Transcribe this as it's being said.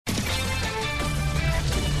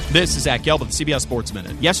This is Gelb with the CBS Sports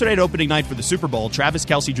Minute. Yesterday at opening night for the Super Bowl, Travis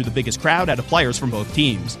Kelce drew the biggest crowd out of players from both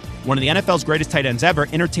teams. One of the NFL's greatest tight ends ever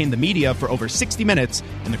entertained the media for over 60 minutes,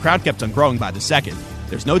 and the crowd kept on growing by the second.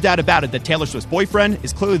 There's no doubt about it that Taylor Swift's boyfriend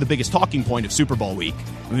is clearly the biggest talking point of Super Bowl week.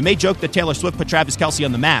 And we may joke that Taylor Swift put Travis Kelce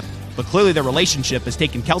on the map, but clearly their relationship has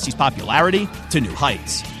taken Kelce's popularity to new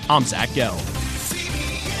heights. I'm Gelb.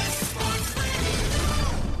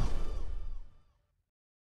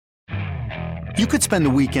 You could spend the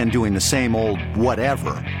weekend doing the same old whatever,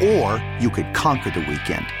 or you could conquer the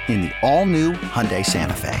weekend in the all-new Hyundai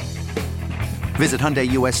Santa Fe. Visit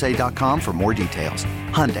HyundaiUSA.com for more details.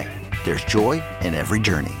 Hyundai, there's joy in every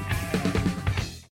journey.